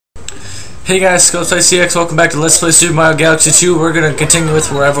Hey guys, ScopesICX, welcome back to Let's Play Super Mario Galaxy 2. We're going to continue with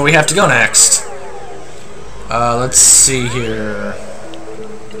wherever we have to go next. Let's see here.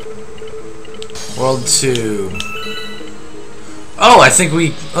 World 2. Oh, I think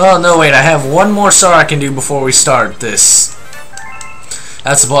we... Oh, no, wait, I have one more star I can do before we start this.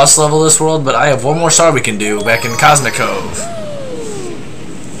 That's the boss level of this world, but I have one more star we can do back in Cosmic Cove.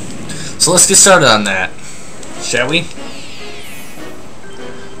 So let's get started on that. Shall we?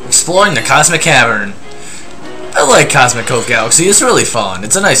 Exploring the Cosmic Cavern. I like Cosmic Cove Galaxy. It's really fun.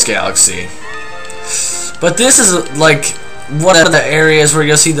 It's a nice galaxy. But this is like one of the areas where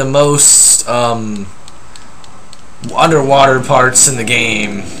you'll see the most underwater parts in the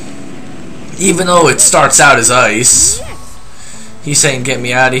game. Even though it starts out as ice. He's saying, "Get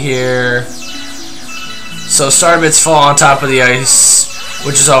me out of here." So star bits fall on top of the ice,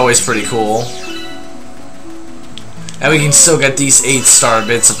 which is always pretty cool. And we can still get these 8 star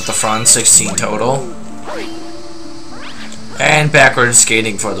bits up at the front, 16 total. And backwards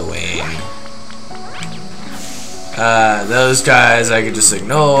skating for the win. Those guys I could just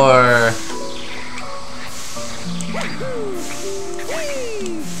ignore.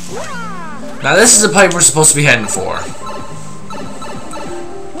 Now this is the pipe we're supposed to be heading for.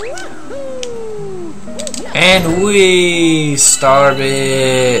 And we star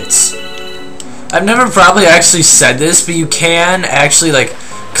bits. I've never probably actually said this, but you can actually like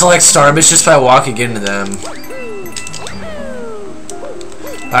collect star bits just by walking into them.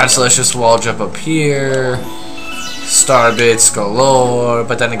 Alright, so let's just wall jump up here. Star bits galore,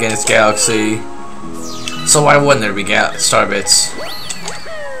 but then again it's galaxy. So why wouldn't there be star bits?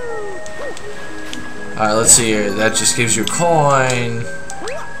 Alright, let's see here. That just gives you a coin.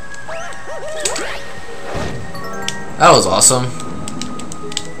 That was awesome.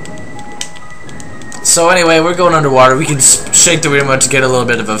 So anyway, we're going underwater. We can shake the remote to get a little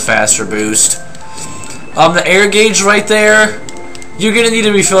bit of a faster boost. The air gauge right there, you're going to need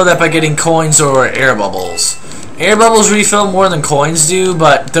to refill that by getting coins or air bubbles. Air bubbles refill more than coins do,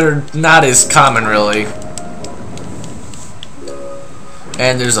 but they're not as common really.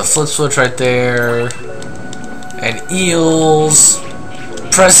 And there's a flip switch right there. And eels.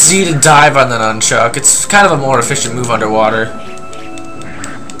 Press Z to dive on the nunchuck. It's kind of a more efficient move underwater.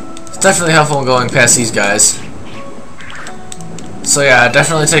 Definitely helpful when going past these guys. So yeah,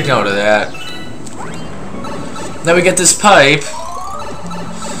 definitely take note of that. Then we get this pipe.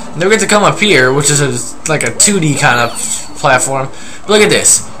 And then we get to come up here, which is like a 2D kind of platform. But look at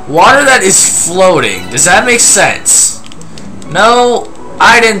this. Water that is floating. Does that make sense? No,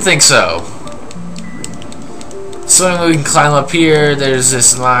 I didn't think so. So anyway, we can climb up here. There's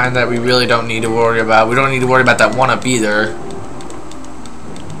this line that we really don't need to worry about. We don't need to worry about that one up either.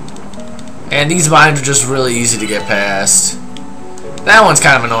 And these mines are just really easy to get past. That one's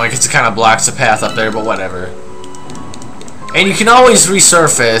kind of annoying because it kind of blocks the path up there, but whatever. And you can always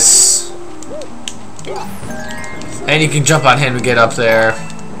resurface. And you can jump on him to get up there.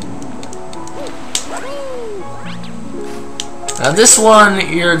 Now this one,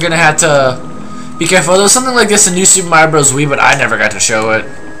 you're going to have to be careful. There was something like this in New Super Mario Bros. Wii, but I never got to show it.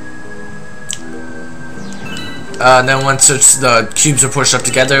 And then once the cubes are pushed up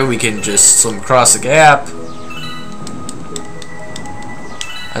together, we can just swim across the gap.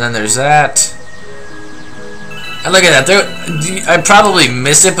 And then there's that. And look at that. I probably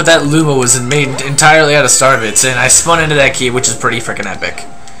missed it, but that Luma was made entirely out of star bits, and I spun into that key, which is pretty freaking epic.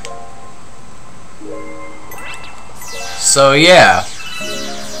 So yeah,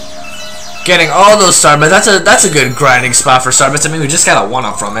 getting all those star bits. That's a good grinding spot for star bits. I mean, we just got a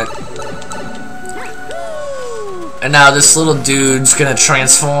 1-up from it. And now this little dude's gonna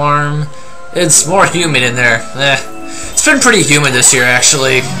transform. It's more human in there. It's been pretty humid this year,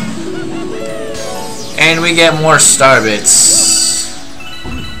 actually. And we get more star bits.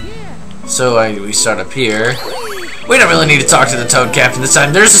 So we start up here. We don't really need to talk to the Toad Captain this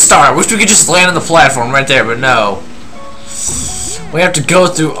time. There's a star. I wish we could just land on the platform right there, but no. We have to go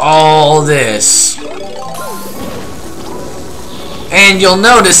through all this. And you'll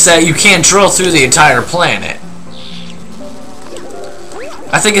notice that you can't drill through the entire planet.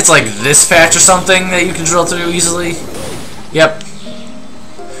 I think it's like this patch or something that you can drill through easily. Yep.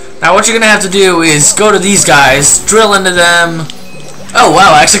 Now what you're going to have to do is go to these guys, drill into them. Oh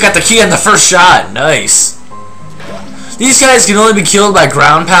wow, I actually got the key on the first shot. Nice. These guys can only be killed by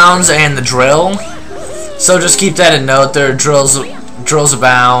ground pounds and the drill. So just keep that in note. There are drills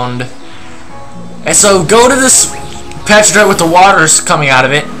abound. And so go to this patch of dirt with the waters coming out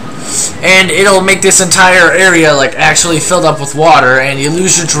of it. And it'll make this entire area like actually filled up with water, and you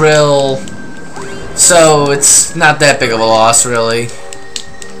lose your drill, so it's not that big of a loss really.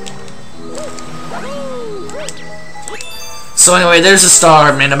 So anyway, there's a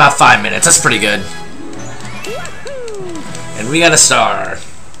star in about 5 minutes. That's pretty good. And we got a star.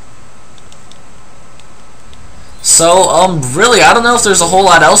 So, really, I don't know if there's a whole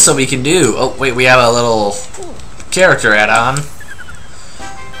lot else that we can do. Oh, wait, we have a little character add-on.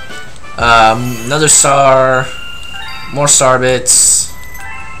 Another star. More star bits.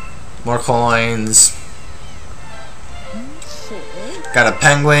 More coins. Got a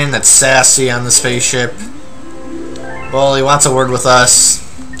penguin that's sassy on the spaceship. Well, he wants a word with us.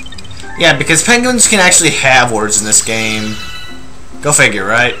 Yeah, because penguins can actually have words in this game. Go figure,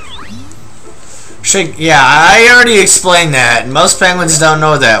 right? Yeah, I already explained that. Most penguins don't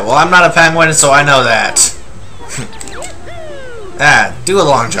know that. Well, I'm not a penguin, so I know that. Do a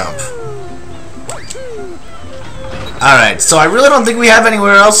long jump. Alright, so I really don't think we have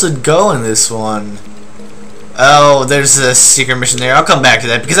anywhere else to go in this one. Oh, there's a secret mission there. I'll come back to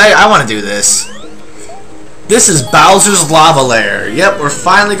that because I want to do this. This is Bowser's Lava Lair. Yep, we're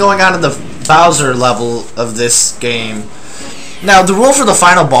finally going on to the Bowser level of this game. Now, the rule for the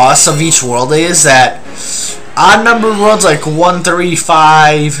final boss of each world is that odd-numbered worlds like 1, 3,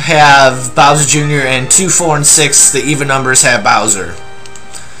 5 have Bowser Jr. and 2, 4, and 6, the even numbers, have Bowser.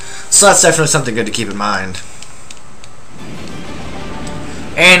 So that's definitely something good to keep in mind.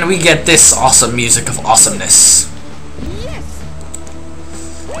 And we get this awesome music of awesomeness.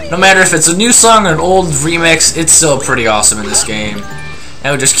 No matter if it's a new song or an old remix, it's still pretty awesome in this game.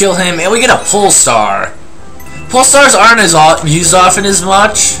 And we just kill him, and we get a pull star. Pull stars aren't as used often as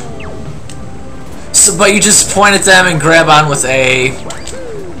much, so, but you just point at them and grab on with A.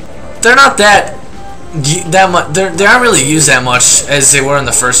 They're not that much. They aren't really used that much as they were in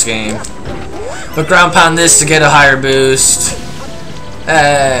the first game. But ground pound this to get a higher boost.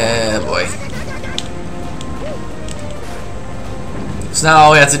 Boy. So now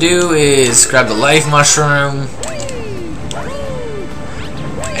all we have to do is grab the life mushroom.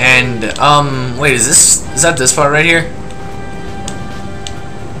 And, wait, is that this part right here?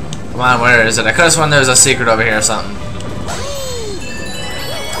 Come on, where is it? I could have sworn there was a secret over here or something.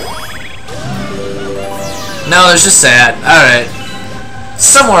 No, there's just that. Alright.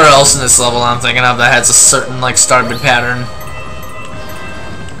 Somewhere else in this level I'm thinking of that has a certain, like, starbit pattern.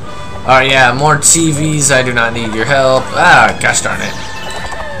 Alright, yeah, more TVs. I do not need your help. Ah, gosh darn it.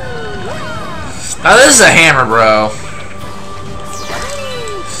 Now, this is a hammer, bro.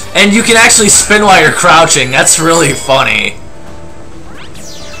 And you can actually spin while you're crouching. That's really funny.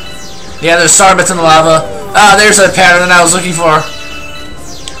 Yeah, there's starbits in the lava. Ah, there's that pattern that I was looking for.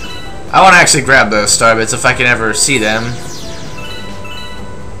 I want to actually grab those starbits if I can ever see them.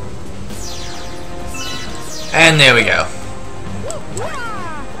 And there we go.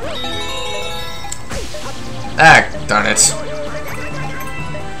 Ah, darn it.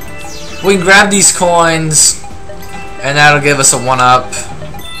 We can grab these coins, and that'll give us a 1-up.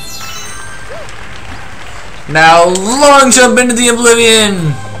 Now, long jump into the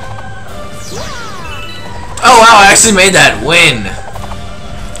oblivion! Oh wow, I actually made that win.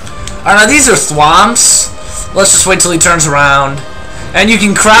 Alright, now these are thwomps. Let's just wait till he turns around. And you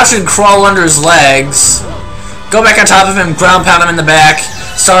can crouch and crawl under his legs. Go back on top of him, ground pound him in the back.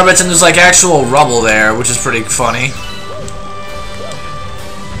 Starbits, and there's like actual rubble there, which is pretty funny.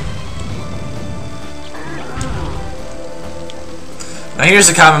 Now here's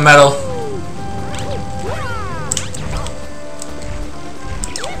the common medal.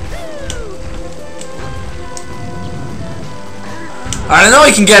 Alright, I know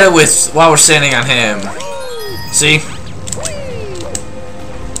we can get it with while we're standing on him. See?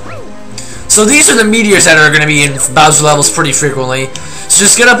 So these are the meteors that are going to be in Bowser levels pretty frequently. So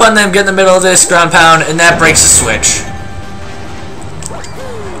just get up on them, get in the middle of this, ground pound, and that breaks the switch.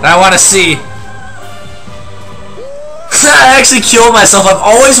 And I want to see. I actually killed myself. I've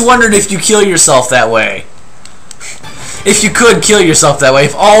always wondered if you kill yourself that way. If you could kill yourself that way.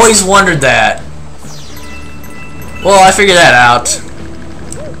 I've always wondered that. Well, I figured that out.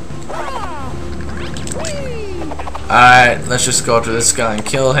 Alright, let's just go up to this guy and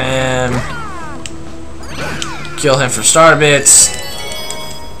kill him. Kill him for star bits.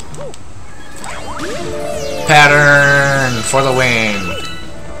 Pattern for the win.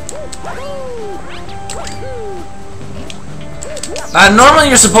 Normally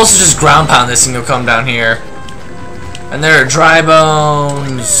you're supposed to just ground pound this and you'll come down here. And there are dry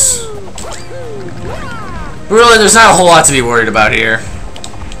bones. But really, there's not a whole lot to be worried about here.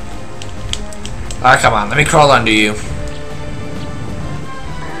 Alright, come on, let me crawl under you.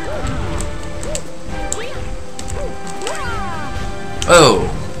 Oh.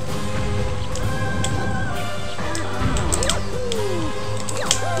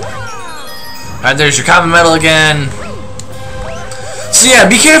 Alright, there's your common medal again. So yeah,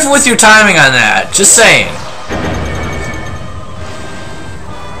 be careful with your timing on that. Just saying.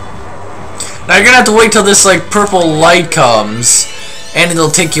 Now you're gonna have to wait till this like purple light comes, and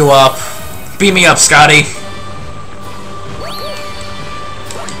it'll take you up. Beam me up, Scotty.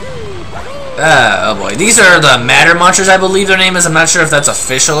 Oh boy, these are the Matter Munchers, I believe their name is. I'm not sure if that's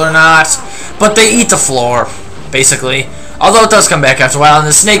official or not, but they eat the floor, basically. Although it does come back after a while, and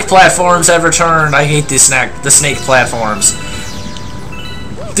the snake platforms have returned. I hate the snake platforms.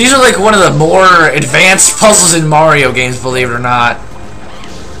 These are like one of the more advanced puzzles in Mario games, believe it or not.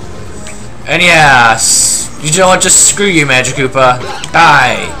 And yeah, you know what? Just screw you, Magic Koopa.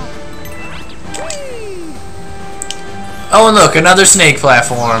 Die. Oh, and look, another snake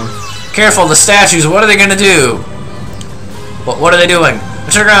platform. Careful, the statues. What are they gonna do? What are they doing?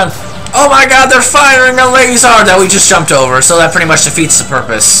 Turn around. Oh my God, they're firing a laser that we just jumped over. So that pretty much defeats the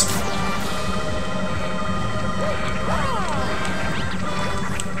purpose.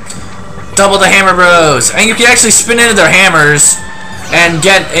 Double the Hammer Bros, and you can actually spin into their hammers and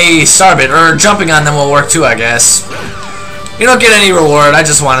get a star bit, or jumping on them will work too, I guess. You don't get any reward. I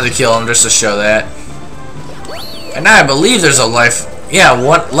just wanted to kill them just to show that. And now I believe there's a life. Yeah,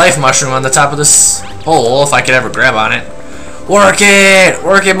 one life mushroom on the top of this hole, if I could ever grab on it. Work it!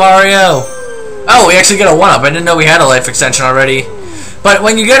 Work it, Mario! Oh, we actually get a 1-up. I didn't know we had a life extension already. But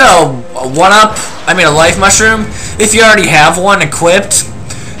when you get a 1-up, I mean a life mushroom, if you already have one equipped,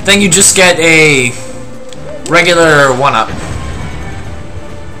 then you just get a regular 1-up.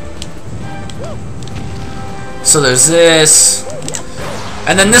 So there's this.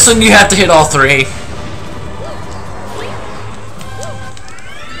 And then this one you have to hit all 3.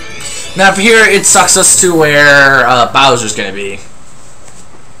 Now from here it sucks us to where Bowser's gonna be.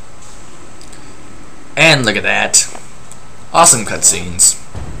 And look at that. Awesome cutscenes.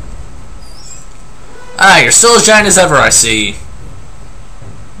 Ah, you're still as giant as ever, I see.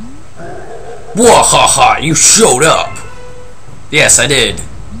 Wahaha, you showed up! Yes, I did.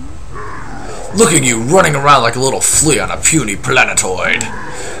 Look at you running around like a little flea on a puny planetoid.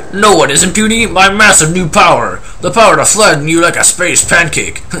 No, it isn't puny. My massive new power. The power to flatten you like a space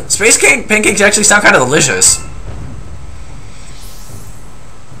pancake. Space pancakes actually sound kind of delicious.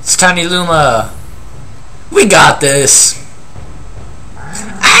 It's Tiny Luma. We got this.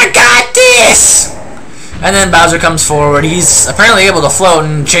 I got this! And then Bowser comes forward. He's apparently able to float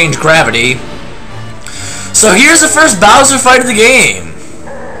and change gravity. So here's the first Bowser fight of the game.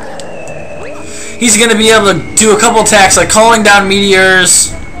 He's going to be able to do a couple attacks like calling down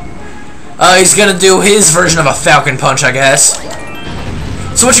meteors. He's going to do his version of a Falcon Punch, I guess.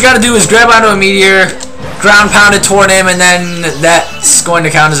 So what you got to do is grab onto a meteor, ground pound it toward him, and then that's going to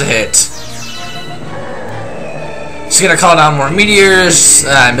count as a hit. He's going to call down more meteors.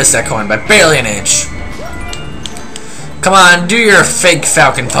 I missed that coin by barely an inch. Come on, do your fake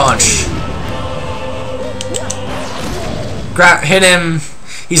Falcon Punch. Hit him.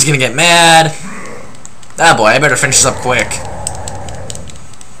 He's going to get mad. Ah boy, I better finish this up quick.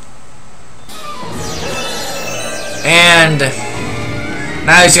 And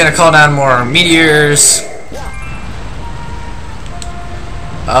now he's gonna call down more meteors.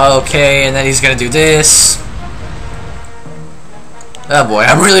 Okay, and then he's gonna do this. Oh boy,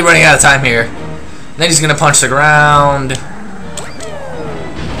 I'm really running out of time here. And then he's gonna punch the ground.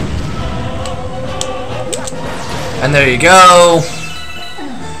 And there you go.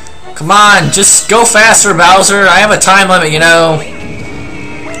 Come on, just go faster, Bowser. I have a time limit, you know.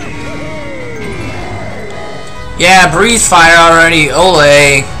 Yeah, breathe fire already.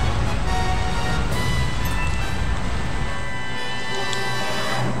 Ole.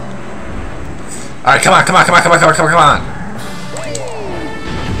 Alright, come on, come on, come on, come on, come on, come on, come on.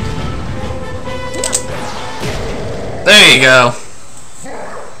 There you go.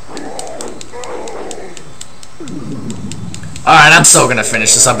 Alright, I'm still gonna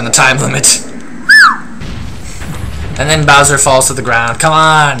finish this up in the time limit. And then Bowser falls to the ground. Come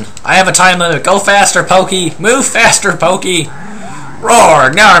on! I have a time limit. Go faster, Pokey! Move faster, Pokey!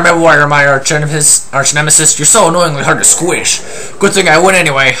 Roar! Now I remember why you're my arch nemesis. You're so annoyingly hard to squish. Good thing I win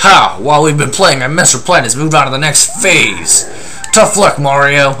anyway. Ha! While we've been playing, my Mr. Planet has moved on to the next phase. Tough luck,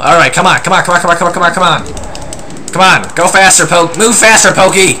 Mario. Alright, come on, come on, come on, come on, come on, come on, come on. Come on, go faster, Poke. Move faster,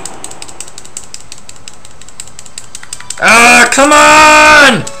 Pokey! Come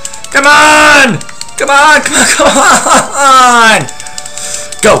on! Come on! Come on! Come on! Come on!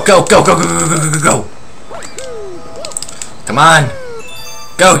 Go! Go! Go! Go! Go! Go! Go! Go! Go! Come on!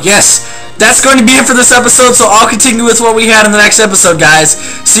 Go! Yes! That's going to be it for this episode. So I'll continue with what we had in the next episode, guys.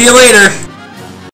 See you later.